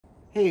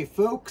Hey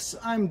folks,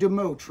 I'm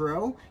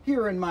Domotro,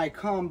 here in my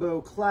combo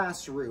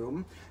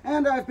classroom,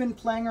 and I've been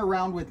playing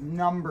around with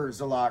numbers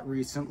a lot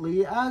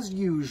recently, as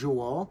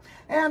usual,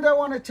 and I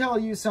want to tell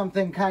you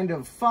something kind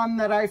of fun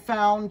that I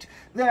found,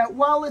 that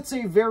while it's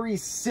a very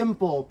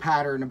simple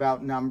pattern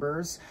about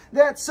numbers,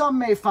 that some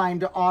may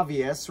find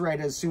obvious right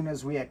as soon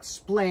as we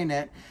explain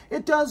it,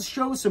 it does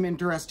show some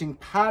interesting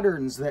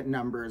patterns that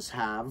numbers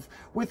have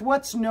with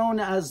what's known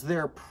as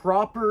their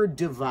proper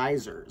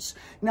divisors.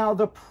 Now,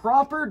 the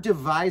proper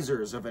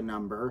divisors of a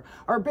number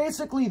are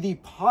basically the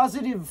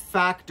positive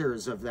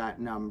factors of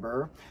that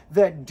number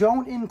that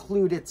don't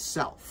include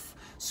itself.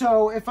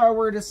 So if I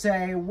were to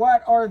say,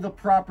 what are the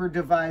proper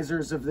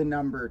divisors of the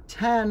number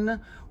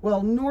 10?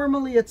 Well,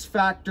 normally its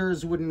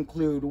factors would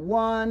include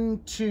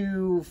 1,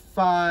 2,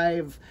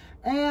 5,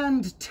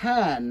 and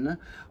 10,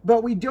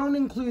 but we don't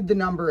include the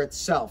number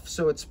itself.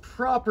 So its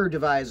proper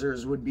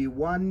divisors would be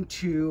 1,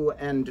 2,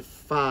 and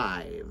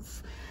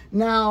 5.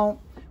 Now,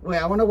 wait,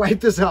 I want to wipe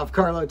this off.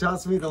 Carlo,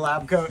 toss me the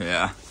lab coat.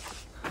 Yeah.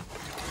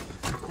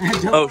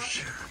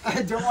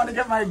 I don't want to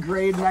get my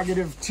grade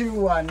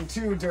 -2-1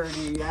 too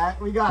dirty yet.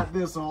 We got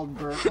this old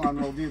burnt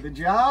one will do the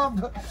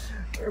job.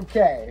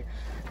 Okay.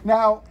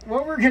 Now,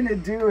 what we're going to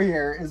do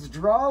here is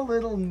draw a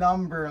little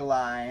number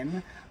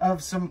line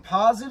of some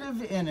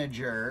positive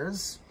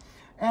integers.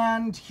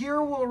 And here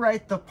we'll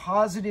write the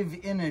positive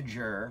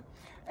integer.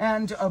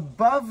 And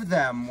above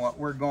them, what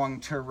we're going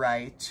to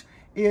write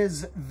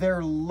is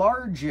their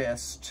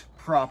largest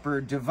proper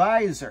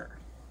divisor.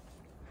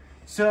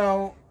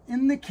 So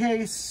in the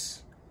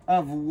case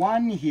of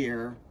 1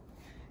 here,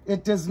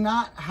 it does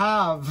not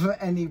have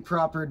any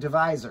proper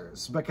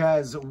divisors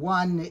because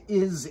 1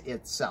 is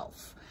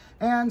itself.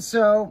 And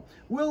so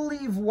we'll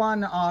leave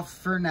 1 off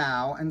for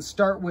now and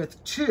start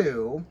with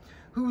 2,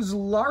 whose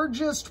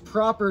largest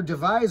proper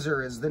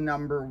divisor is the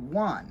number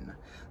 1.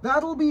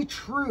 That'll be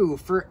true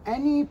for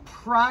any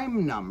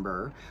prime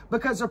number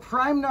because a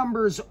prime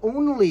number's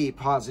only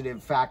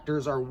positive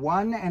factors are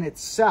 1 and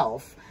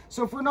itself.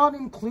 So if we're not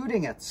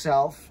including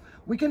itself,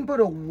 we can put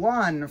a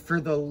 1 for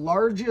the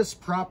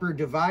largest proper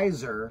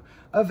divisor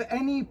of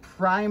any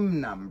prime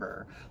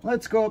number.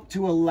 Let's go up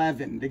to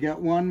 11 to get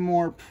one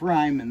more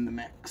prime in the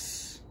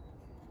mix.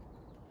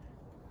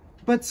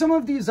 But some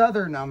of these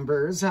other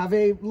numbers have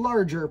a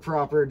larger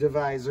proper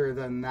divisor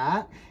than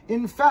that.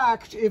 In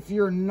fact, if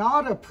you're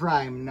not a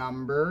prime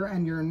number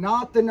and you're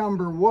not the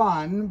number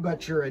 1,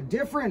 but you're a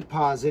different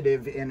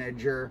positive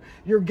integer,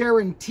 you're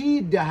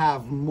guaranteed to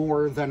have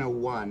more than a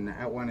 1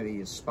 at one of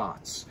these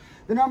spots.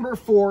 The number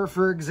 4,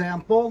 for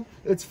example,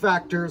 its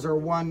factors are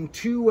 1,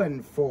 2,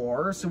 and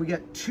 4, so we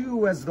get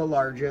 2 as the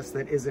largest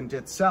that isn't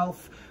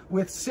itself.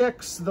 With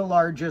 6, the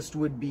largest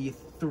would be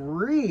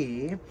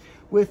 3.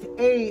 With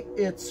 8,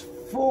 it's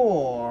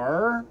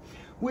 4.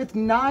 With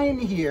 9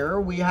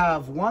 here, we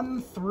have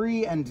 1,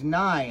 3, and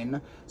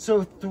 9,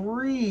 so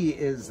 3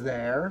 is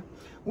there.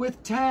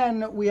 With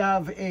 10, we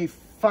have a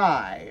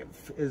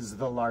 5 is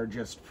the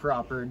largest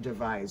proper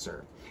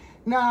divisor.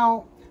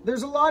 Now,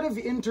 there's a lot of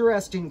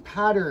interesting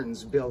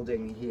patterns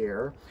building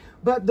here,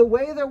 but the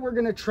way that we're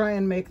going to try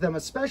and make them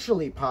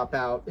especially pop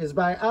out is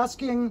by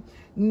asking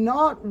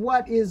not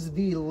what is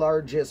the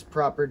largest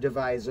proper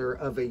divisor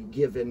of a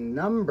given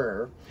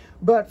number,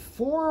 but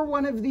for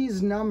one of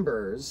these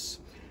numbers,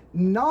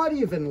 not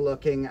even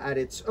looking at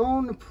its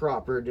own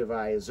proper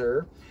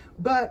divisor,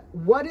 but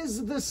what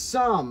is the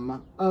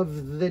sum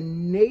of the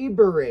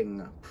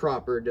neighboring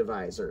proper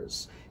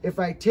divisors? If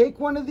I take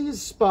one of these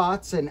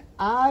spots and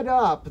add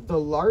up the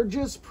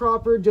largest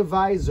proper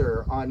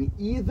divisor on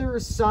either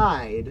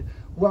side,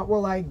 what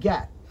will I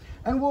get?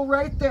 And we'll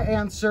write the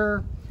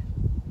answer,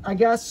 I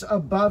guess,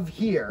 above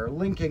here,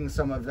 linking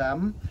some of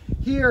them.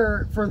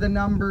 Here, for the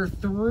number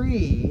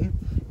 3,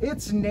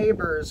 its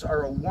neighbors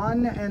are a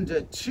 1 and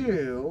a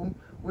 2,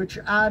 which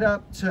add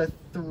up to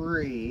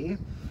 3.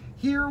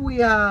 Here we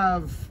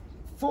have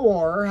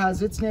 4,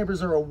 has its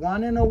neighbors are a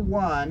 1 and a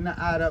 1,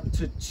 add up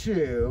to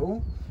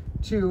 2.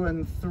 2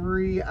 and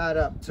 3 add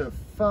up to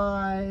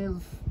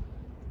 5,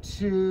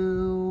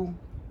 2,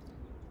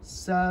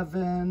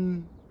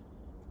 7,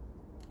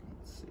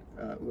 let's see,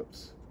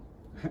 whoops,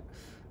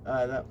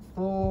 that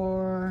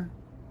 4,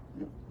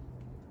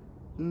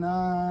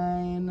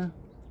 9,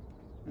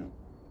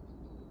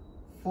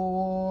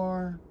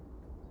 4.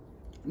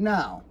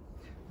 Now,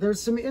 there's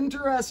some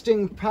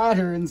interesting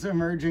patterns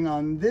emerging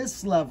on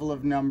this level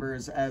of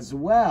numbers as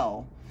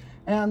well.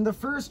 And the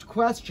first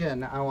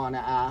question I want to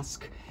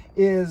ask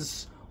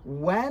is,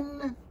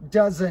 when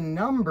does a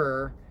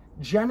number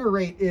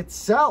generate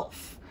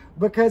itself?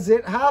 Because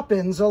it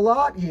happens a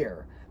lot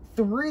here.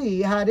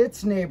 3 had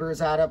its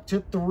neighbors add up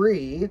to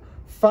 3.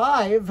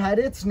 5 had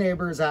its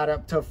neighbors add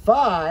up to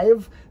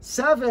 5.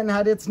 7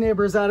 had its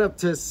neighbors add up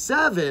to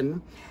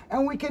 7.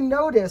 And we can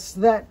notice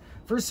that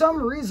for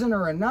some reason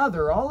or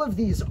another, all of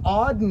these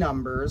odd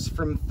numbers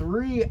from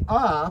 3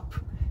 up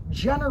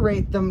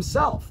generate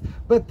themselves,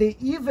 but the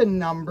even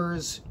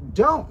numbers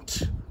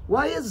don't.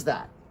 Why is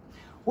that?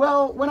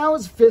 Well, when I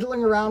was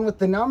fiddling around with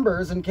the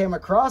numbers and came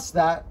across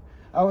that,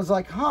 I was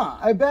like,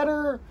 I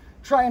better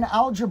try and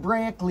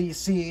algebraically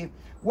see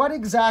what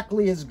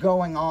exactly is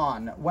going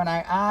on when I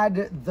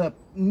add the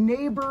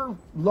neighbor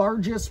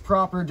largest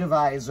proper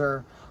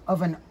divisor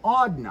of an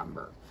odd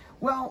number.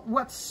 Well,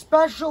 what's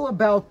special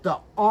about the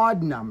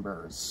odd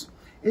numbers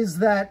is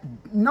that,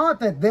 not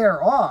that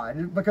they're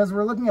odd, because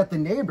we're looking at the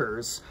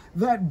neighbors,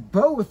 that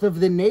both of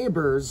the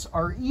neighbors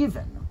are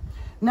even.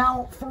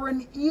 Now, for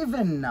an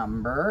even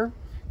number,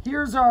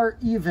 here's our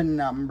even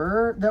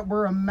number that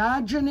we're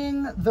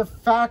imagining the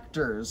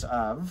factors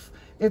of.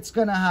 It's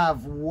going to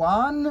have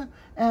 1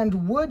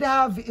 and would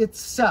have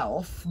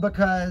itself,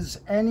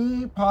 because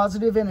any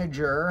positive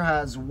integer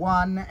has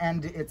 1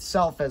 and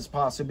itself as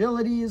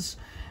possibilities.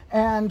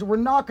 And we're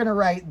not going to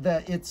write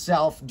the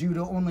itself due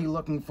to only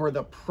looking for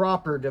the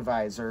proper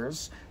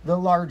divisors, the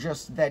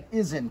largest that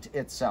isn't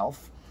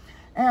itself.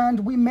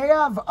 And we may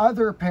have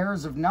other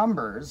pairs of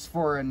numbers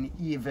for an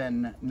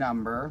even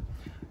number.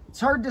 It's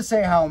hard to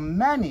say how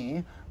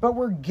many, but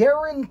we're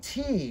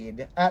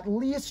guaranteed at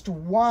least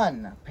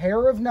one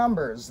pair of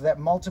numbers that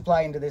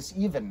multiply into this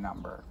even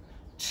number.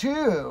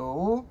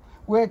 2,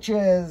 which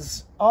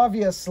is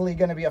obviously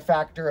going to be a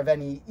factor of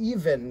any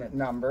even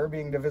number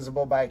being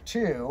divisible by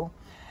 2.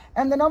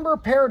 And the number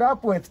paired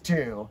up with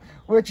 2,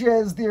 which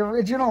is the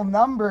original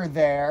number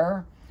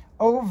there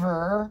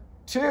over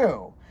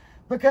 2.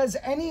 Because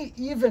any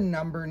even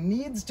number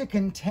needs to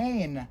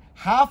contain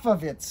half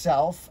of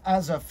itself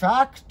as a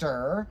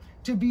factor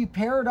to be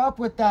paired up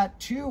with that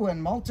 2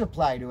 and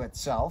multiply to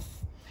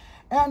itself.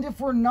 And if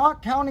we're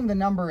not counting the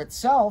number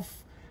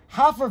itself,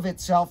 half of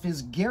itself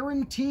is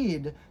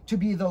guaranteed to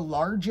be the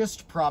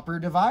largest proper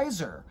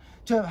divisor.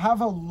 To have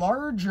a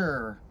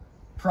larger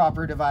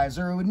proper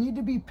divisor, it would need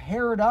to be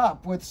paired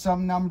up with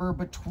some number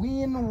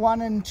between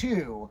 1 and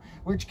 2,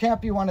 which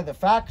can't be one of the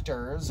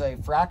factors, a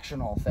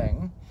fractional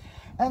thing.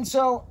 And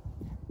so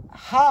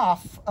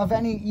half of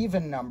any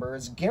even number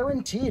is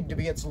guaranteed to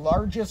be its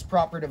largest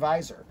proper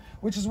divisor,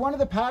 which is one of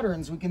the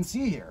patterns we can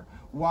see here.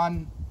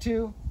 1,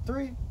 2,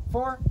 3,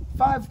 4,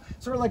 5,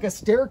 sort of like a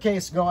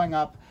staircase going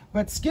up,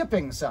 but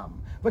skipping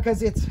some,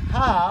 because it's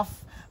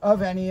half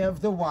of any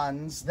of the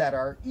ones that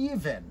are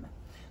even.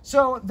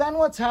 So then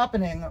what's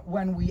happening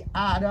when we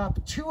add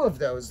up 2 of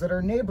those that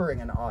are neighboring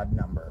an odd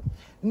number?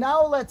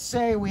 Now let's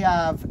say we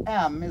have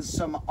m is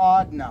some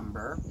odd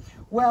number.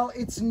 Well,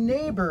 its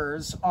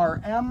neighbors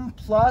are m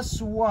plus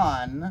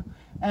 1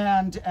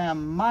 and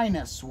m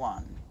minus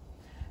 1.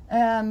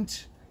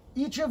 And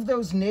each of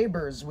those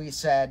neighbors, we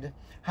said,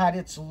 had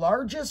its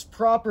largest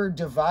proper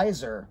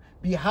divisor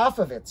be half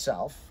of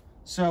itself.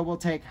 So we'll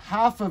take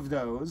half of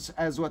those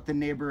as what the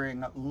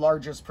neighboring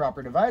largest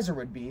proper divisor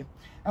would be.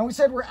 And we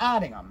said we're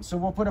adding them, so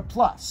we'll put a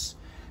plus.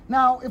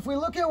 Now, if we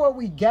look at what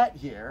we get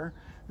here,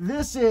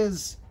 this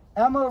is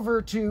m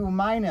over 2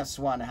 minus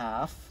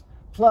 1/2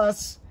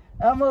 plus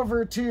m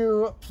over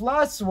 2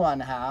 plus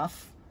 1/2.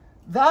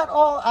 That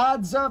all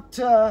adds up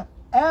to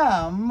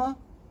m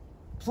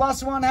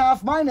plus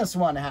 1/2 minus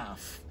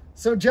 1/2.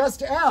 So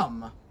just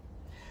m.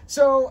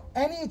 So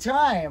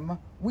anytime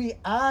we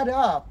add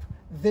up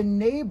the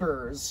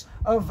neighbors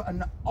of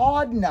an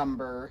odd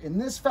number in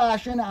this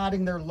fashion,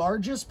 adding their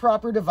largest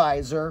proper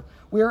divisor,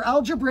 we are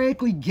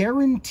algebraically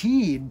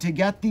guaranteed to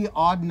get the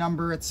odd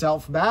number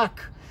itself back.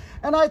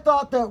 And I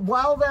thought that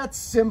while that's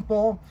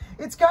simple,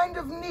 it's kind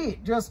of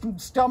neat just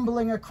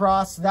stumbling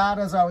across that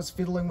as I was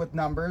fiddling with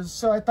numbers.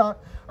 So I thought,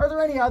 are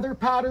there any other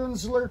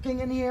patterns lurking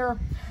in here?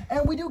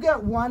 And we do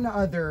get one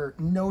other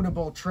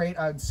notable trait,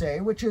 I'd say,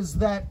 which is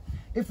that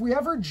if we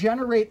ever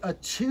generate a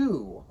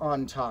 2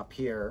 on top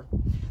here,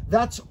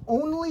 that's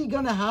only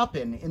going to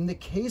happen in the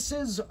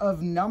cases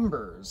of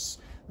numbers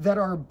that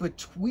are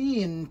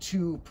between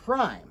 2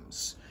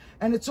 primes.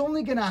 And it's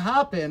only going to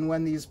happen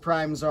when these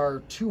primes are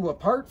 2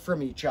 apart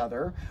from each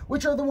other,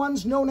 which are the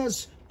ones known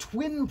as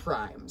twin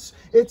primes.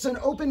 It's an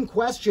open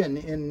question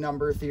in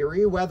number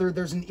theory whether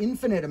there's an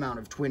infinite amount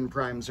of twin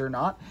primes or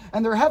not,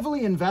 and they're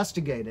heavily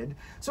investigated.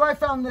 So I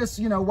found this,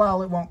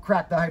 while it won't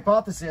crack the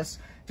hypothesis,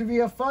 to be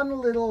a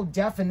fun little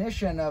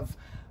definition of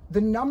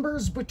the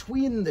numbers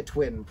between the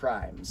twin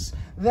primes.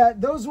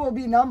 That those will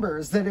be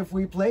numbers that if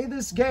we play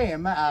this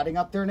game, adding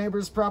up their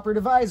neighbors' proper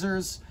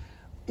divisors,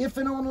 if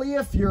and only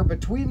if you're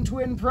between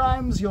twin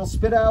primes, you'll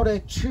spit out a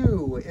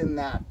 2 in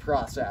that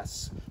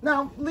process.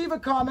 Now, leave a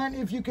comment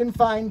if you can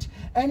find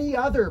any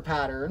other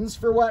patterns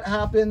for what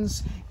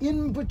happens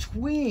in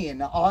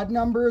between odd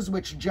numbers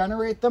which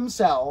generate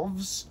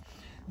themselves,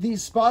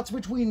 these spots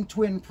between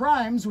twin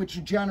primes,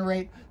 which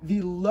generate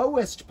the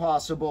lowest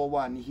possible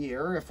one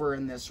here, if we're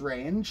in this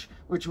range,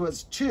 which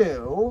was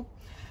 2.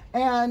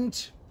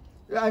 And,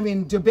 I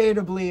mean,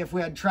 debatably, if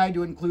we had tried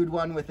to include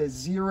one with a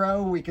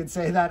 0, we could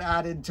say that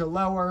added to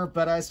lower,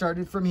 but I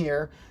started from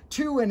here.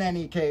 2 in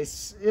any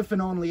case, if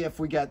and only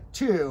if we get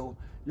 2,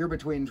 you're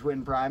between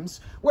twin primes.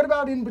 What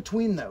about in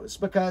between those?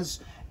 Because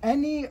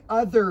any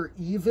other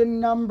even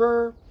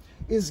number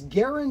is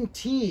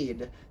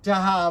guaranteed to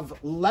have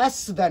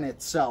less than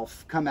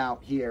itself come out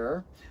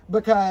here,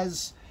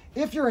 because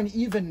If you're an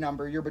even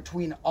number, you're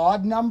between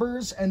odd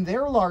numbers, and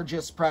their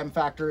largest prime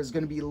factor is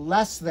going to be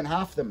less than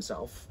half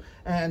themselves.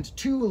 And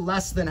 2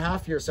 less than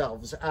half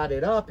yourselves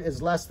added up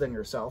is less than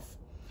yourself.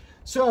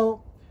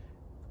 So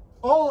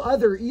all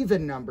other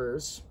even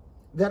numbers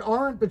that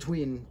aren't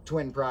between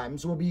twin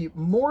primes will be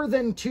more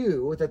than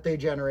 2 that they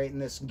generate in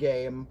this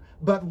game,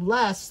 but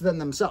less than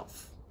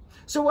themselves.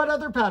 So what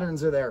other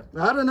patterns are there?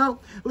 I don't know.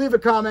 Leave a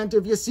comment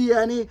if you see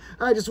any.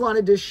 I just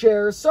wanted to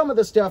share some of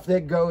the stuff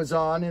that goes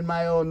on in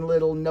my own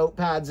little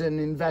notepads and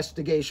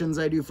investigations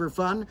I do for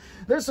fun.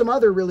 There's some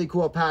other really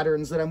cool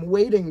patterns that I'm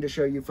waiting to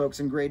show you folks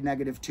in grade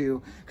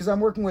 -2, because I'm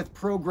working with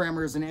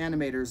programmers and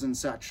animators and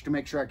such to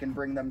make sure I can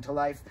bring them to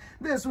life.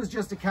 This was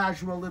just a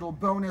casual little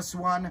bonus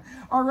one.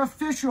 Our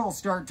official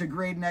start to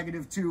grade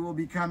 -2 will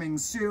be coming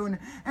soon,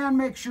 and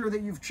make sure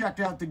that you've checked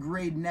out the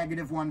grade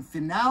 -1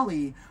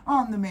 finale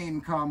on the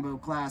main combo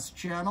class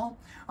channel.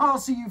 I'll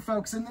see you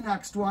folks in the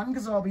next one,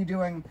 because I'll be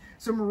doing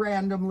some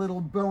random little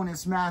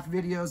bonus math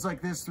videos like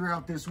this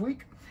throughout this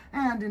week.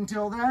 And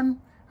until then,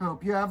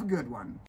 hope you have a good one.